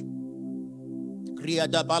brondovos cria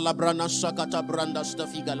da balabrana sakata branda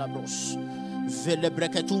stafiga labros vele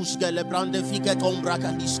breketus gelebrande figet ombra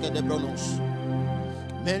calisque de bronos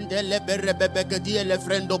mendele berebebegedi le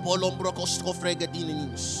frendo polombro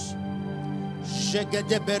costofregedinins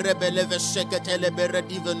jegede berebele veseketele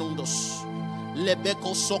beredivenundos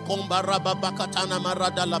Lebeko sokomba rababakatana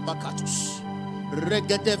marada labakatus.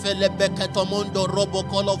 Regedeve lebeketomondo robo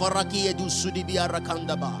kolovaraki edu sudibia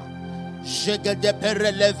rakandaba. Jegede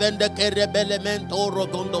pere levende kerebelemento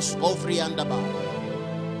rogondos ofriandaba.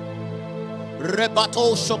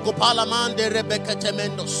 Rebato sokopalamande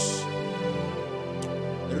rebeketemendos.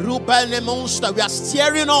 Rubene monster. We are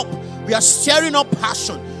stirring up. We are stirring up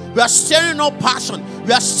passion. We are stirring up passion.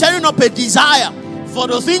 We are stirring up a desire for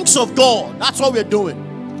the things of God. That's what we're doing.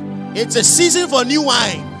 It's a season for new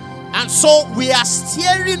wine. And so we are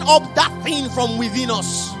stirring up that thing from within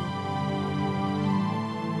us.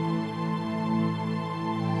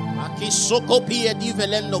 Akisokopie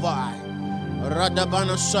divelendovai.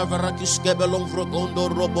 Radabana savarakis kebelon vrogondo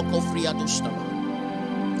roboko friadustama.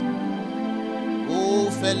 O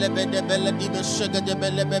felebede bele dimesega de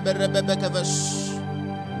bele beberebebekeves.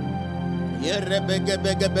 Yerebege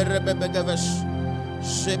begeberebebekeves.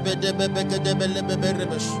 Sebede bebegede bele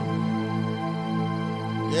beberebes.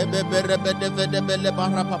 Yebeberebede vede bele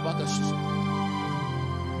barapapakas.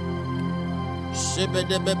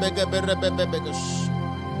 Sebede bebegeberebebeges.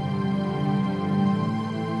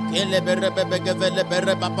 Kele berebebege vele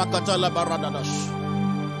berebapakatala baradadas.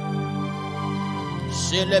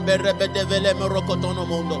 Sele berebede vele merokotono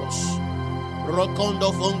mondolos. Rokondo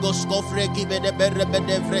fongos kofregi bede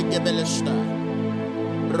berebede vregebelesta.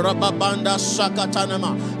 There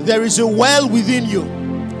is a well within you.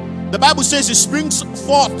 The Bible says it springs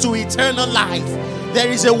forth to eternal life. There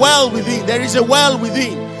is a well within. There is a well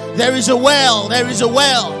within. There is a well. There is a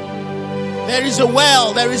well. There is a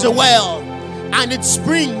well. There is a well. And it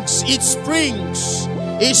springs. It springs.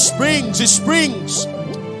 It springs. It springs.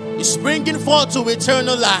 It's springing forth to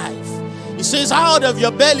eternal life. It says, out of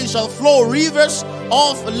your belly shall flow rivers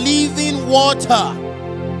of living water.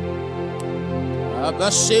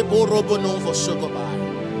 Agasebo robonon for sokobai.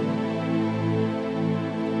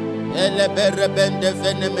 Ele berebende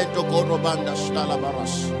venemento korobanda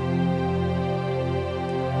stalabaras.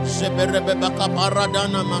 Seberebe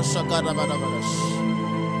bakaparadana masakara badabaras.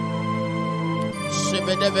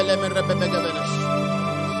 Sebedevele merebebegavenas.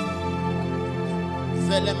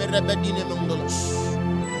 Vele merebedine mundolos.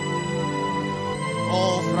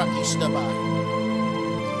 Oh, frakistabai.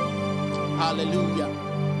 Hallelujah.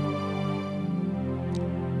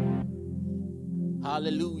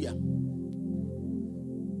 Hallelujah.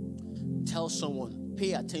 Tell someone,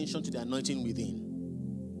 pay attention to the anointing within.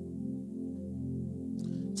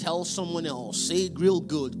 Tell someone else, say it real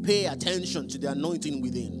good, pay attention to the anointing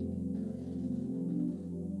within.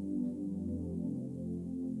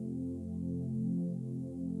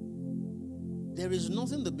 There is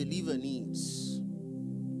nothing the believer needs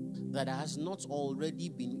that has not already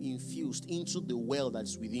been infused into the well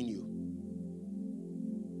that's within you.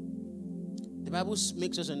 The Bible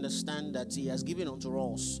makes us understand that He has given unto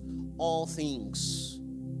us all things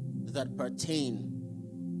that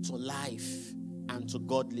pertain to life and to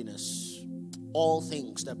godliness. All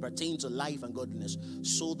things that pertain to life and godliness.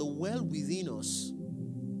 So the well within us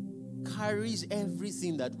carries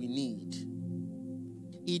everything that we need.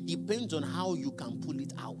 It depends on how you can pull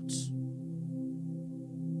it out.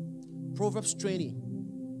 Proverbs 20,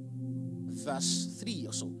 verse 3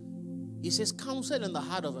 or so. It says, counsel in the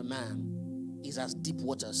heart of a man is as deep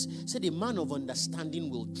waters. So the man of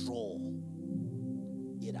understanding will draw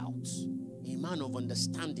it out. A man of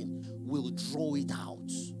understanding will draw it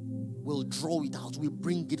out. Will draw it out. Will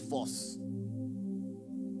bring it forth.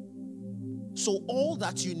 So all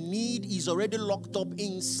that you need is already locked up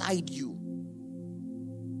inside you.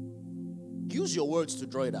 Use your words to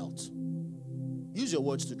draw it out. Use your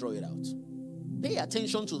words to draw it out. Pay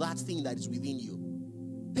attention to that thing that is within you.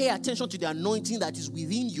 Pay attention to the anointing that is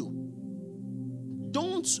within you.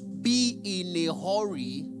 Don't be in a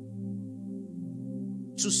hurry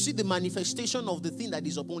to see the manifestation of the thing that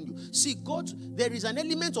is upon you. See, God, there is an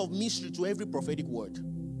element of mystery to every prophetic word.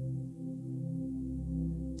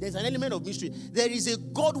 There's an element of mystery. There is a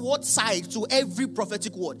Godward side to every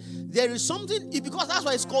prophetic word. There is something, because that's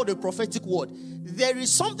why it's called a prophetic word. There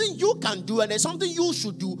is something you can do and there's something you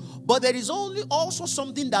should do, but there is also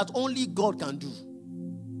something that only God can do.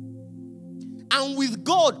 And with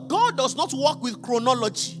God, God does not work with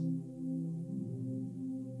chronology.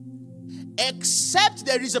 Except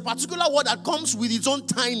there is a particular word that comes with its own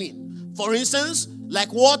timing. For instance,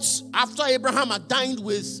 like what after Abraham had dined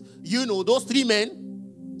with, those three men,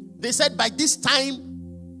 they said by this time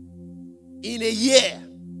in a year,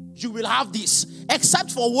 you will have this.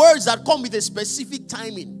 Except for words that come with a specific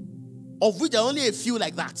timing, of which there are only a few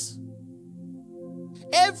like that.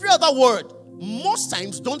 Every other word, most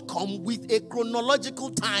times, don't come with a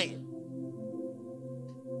chronological time.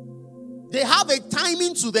 They have a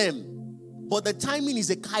timing to them, but the timing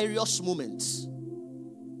is a kairos moment.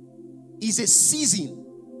 It's a season.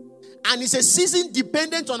 And it's a season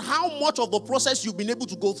dependent on how much of the process you've been able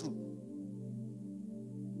to go through.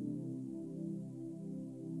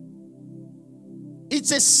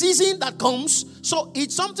 It's a season that comes, so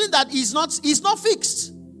it's something that is not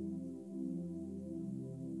fixed.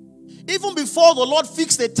 Even before the Lord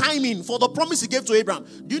fixed the timing for the promise he gave to Abraham,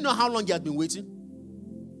 do you know how long he had been waiting?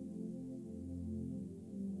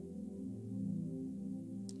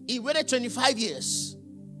 He waited 25 years.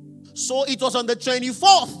 So it was on the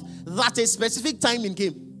 24th that a specific timing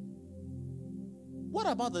came. What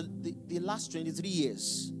about the last 23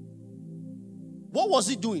 years? What was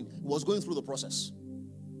he doing? He was going through the process.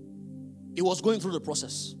 He was going through the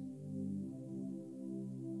process.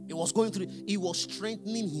 He was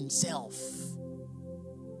strengthening himself. He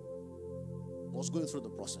was going through the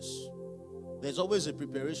process. There's always a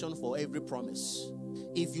preparation for every promise.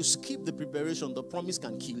 If you skip the preparation, the promise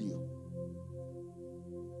can kill you.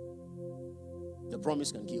 The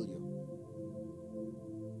promise can kill you.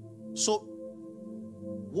 So,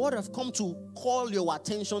 what I've come to call your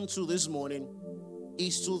attention to this morning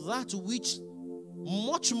is to that which,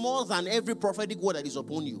 much more than every prophetic word that is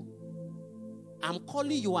upon you, I'm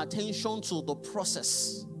calling your attention to the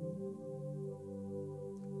process.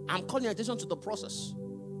 I'm calling your attention to the process.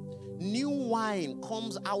 New wine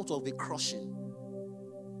comes out of the crushing.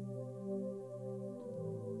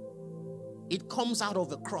 It comes out of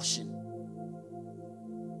the crushing.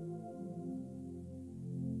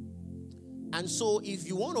 And so if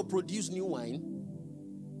you want to produce new wine,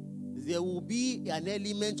 there will be an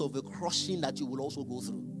element of the crushing that you will also go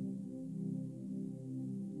through.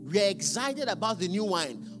 We are excited about the new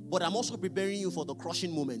wine, but I'm also preparing you for the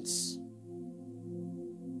crushing moments.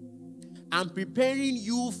 I'm preparing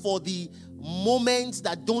you for the moments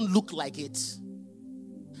that don't look like it.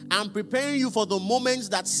 I'm preparing you for the moments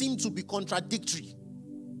that seem to be contradictory.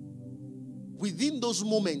 Within those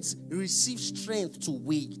moments, receive strength to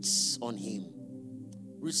wait on him.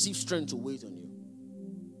 Receive strength to wait on you.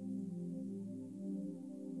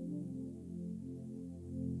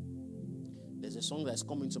 There's a song that's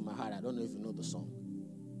coming to my heart. I don't know if you know the song.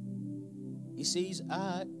 It says,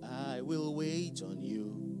 I will wait on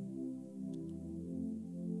you,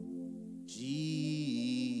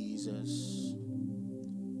 Jesus.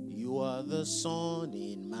 You are the sun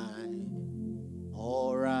in my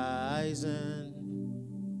horizon,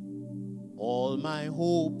 all my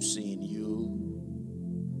hopes in you,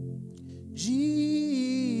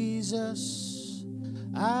 Jesus.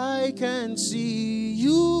 I can see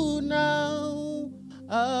you now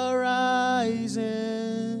arising.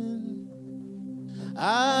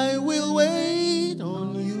 I will wait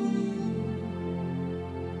on you,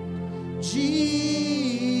 Jesus.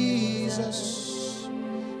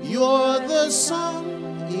 You're the sun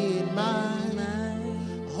in my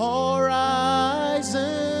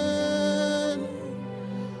horizon.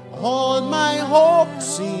 All my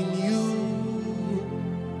hopes in you,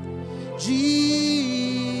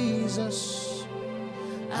 Jesus.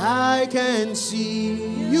 I can see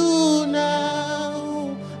you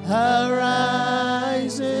now,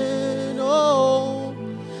 horizon. Oh,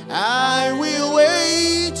 I will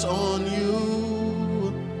wait on you,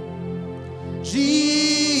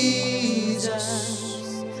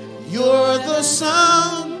 Jesus. You're the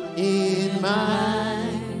sun in my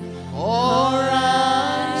horizon.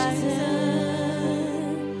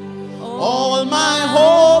 All my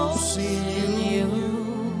hopes in you,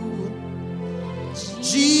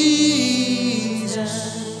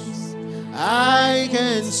 Jesus. I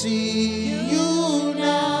can see you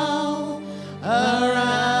now,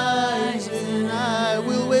 horizon. I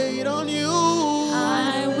will wait on you.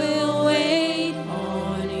 I will wait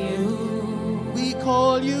on you. We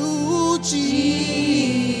call you Jesus.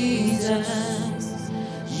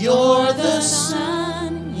 You're the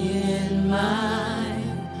sun in my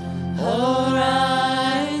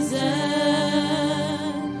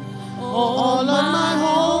horizon. All of my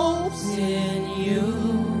hopes in you,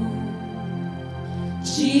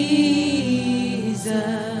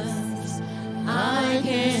 Jesus. I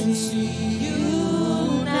can see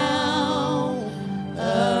you now.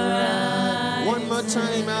 one more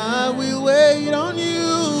time. I will wait on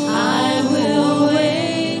you. I will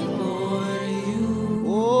wait for you.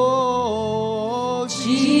 Oh,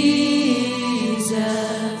 Jesus,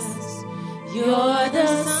 you're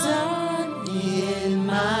the sun in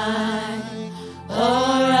my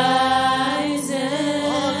horizon.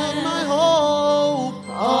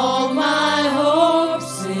 All my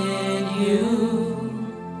hopes in you,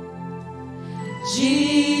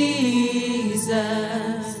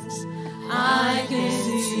 Jesus. I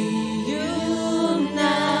can see you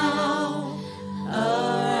now,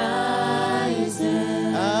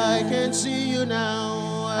 horizon. I can see you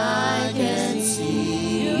now. I can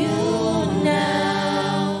see you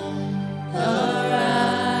now,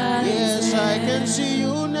 horizon. Yes, I can see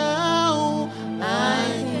you now.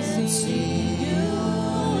 I can see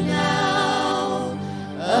you now,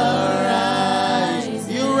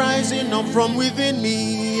 horizon. You're rising up from within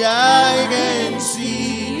me. I can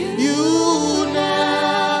see you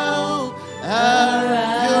now.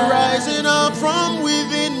 You're rising up from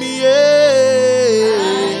within me. I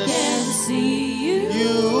Yes. can see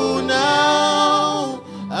You now.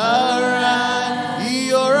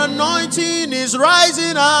 Your anointing is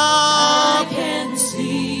rising I up. can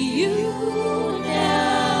see you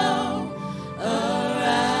now,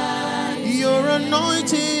 horizon. Your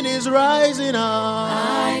anointing is rising up.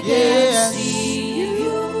 I can Yes. see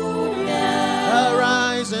you now.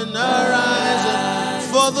 Arising, arising.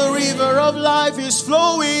 For the river of life is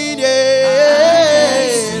flowing. I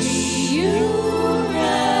Yes. see you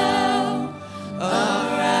now,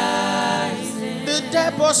 horizon. The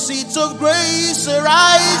deposits of grace are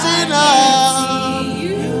rising I up. can see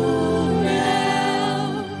you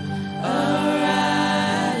now,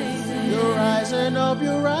 horizon. You're rising up,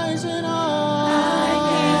 you're rising up. I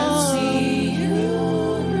can see you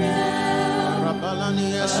now.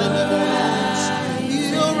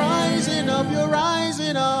 You're rising up, you're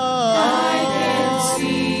rising up. I can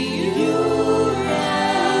see you now.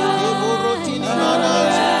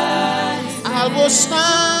 I will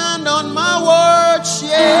stand on my words,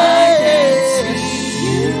 yes.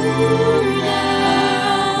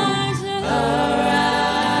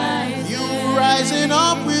 You're rising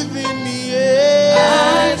up within me, I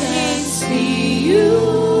yes. can see you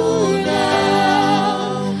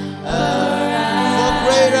now. For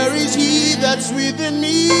greater is He that's within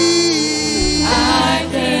me I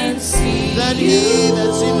can see than he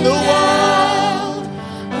that's in the world.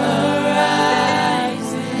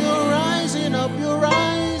 horizon. You're rising up, you're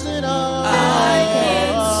rising up. I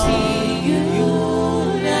can see you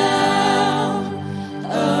now,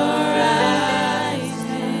 horizon.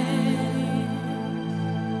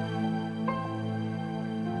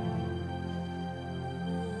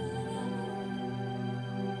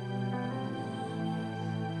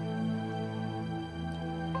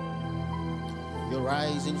 You're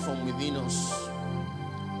rising from within us.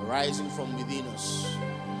 You're rising from within us.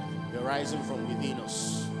 You're rising from within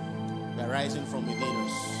us. You're rising from within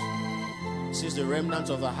us. Since the remnant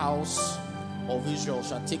of the house of Israel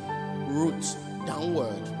shall take root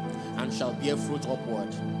downward and shall bear fruit upward.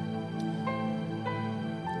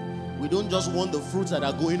 We don't just want the fruits that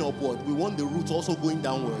are going upward. We want the roots also going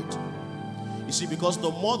downward. You see, because the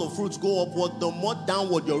more the fruits go upward, the more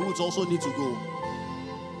downward your roots also need to go.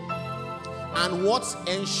 And what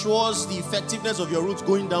ensures the effectiveness of your roots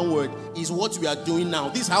going downward is what we are doing now.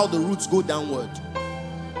 This is how the roots go downward.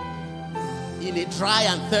 In a dry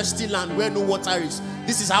and thirsty land where no water is,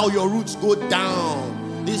 this is how your roots go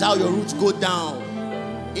down. This is how your roots go down.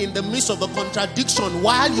 In the midst of the contradiction,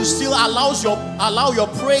 while you still allow your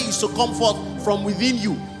praise to come forth from within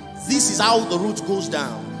you, this is how the root goes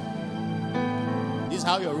down. This is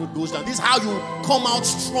how your root goes down. This is how you come out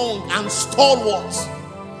strong and stalwart.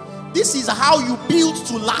 This is how you build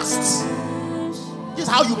to last. This is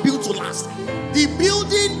how you build to last. The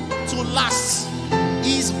building to last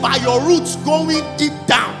is by your roots going deep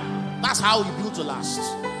down. That's how you build to last.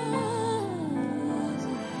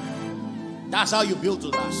 That's how you build to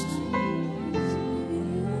last.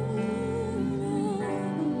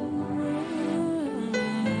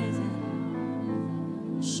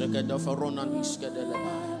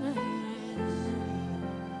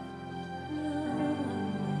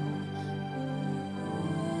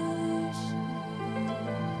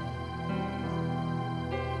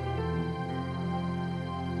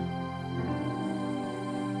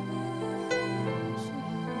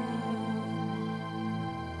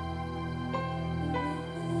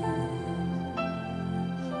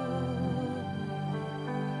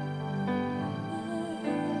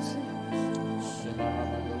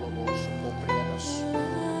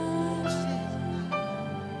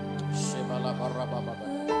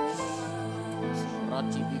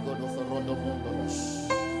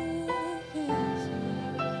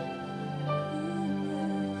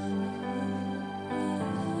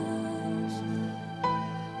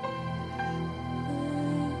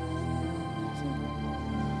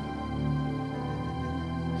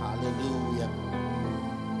 Hallelujah.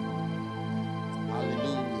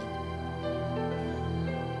 Hallelujah.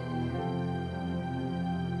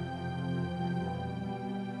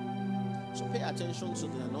 So pay attention to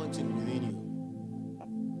the anointing within you.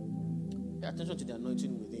 Pay attention to the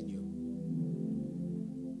anointing within you.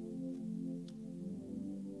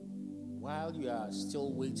 While you are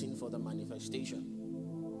still waiting for the manifestation,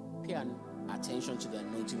 pay attention to the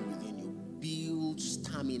anointing within you. Build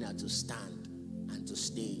stamina to stand and to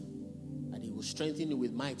stay. And He will strengthen you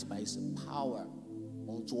with might by His power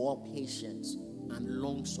unto all patience and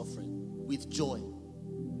long suffering with joy.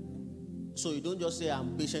 So you don't just say,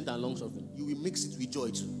 I'm patient and long suffering. You will mix it with joy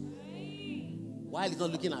too. While He's not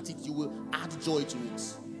looking at it, you will add joy to it.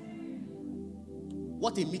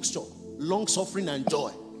 What a mixture. Long suffering and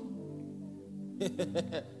joy.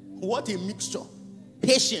 What a mixture.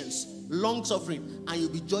 Patience, long suffering, and you'll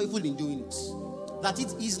be joyful in doing it. That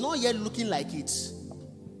it is not yet looking like it.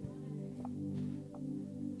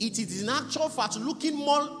 It is in actual fact looking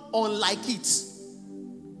more unlike it.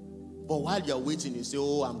 But while you're waiting, you say,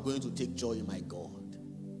 oh, I'm going to take joy in my God.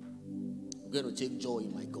 I'm going to take joy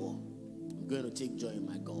in my God. I'm going to take joy in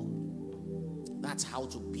my God. That's how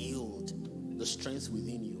to build the strength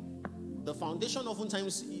within you. The foundation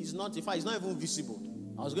oftentimes is not, in fact, it's not even visible.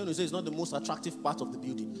 I was going to say it's not the most attractive part of the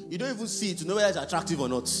building. You don't even see it to know whether it's attractive or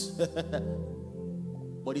not.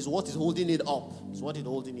 But it's what is holding it up. It's what is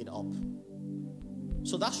holding it up.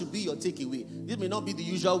 So that should be your takeaway. This may not be the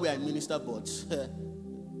usual way I minister, but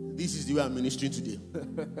this is the way I'm ministering today.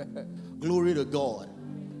 Glory to God.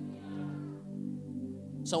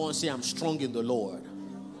 Someone say, I'm strong in the Lord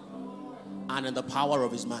and in the power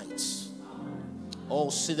of His might. Oh,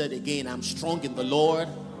 say that again. I'm strong in the Lord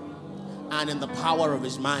and in the power of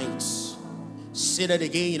His might. Say that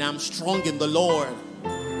again. I'm strong in the Lord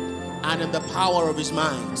and in the power of His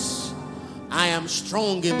might. I am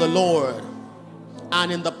strong in the Lord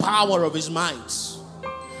and in the power of His might.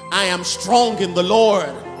 I am strong in the Lord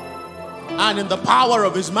and in the power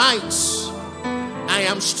of His might. I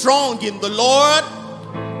am strong in the Lord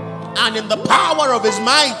and in the power of His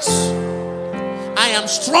might. I am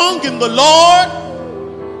strong in the Lord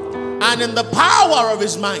and in the power of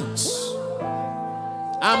His might.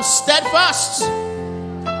 I'm steadfast,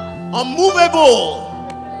 unmovable,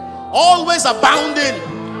 always abounding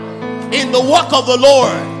in the work of the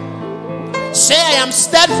Lord. Say, I am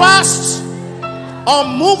steadfast,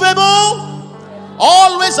 unmovable,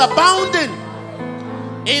 always abounding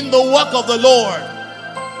in the work of the Lord.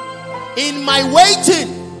 In my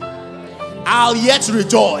waiting, I'll yet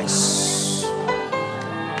rejoice.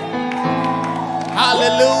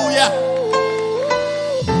 Hallelujah.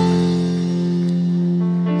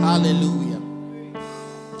 Hallelujah.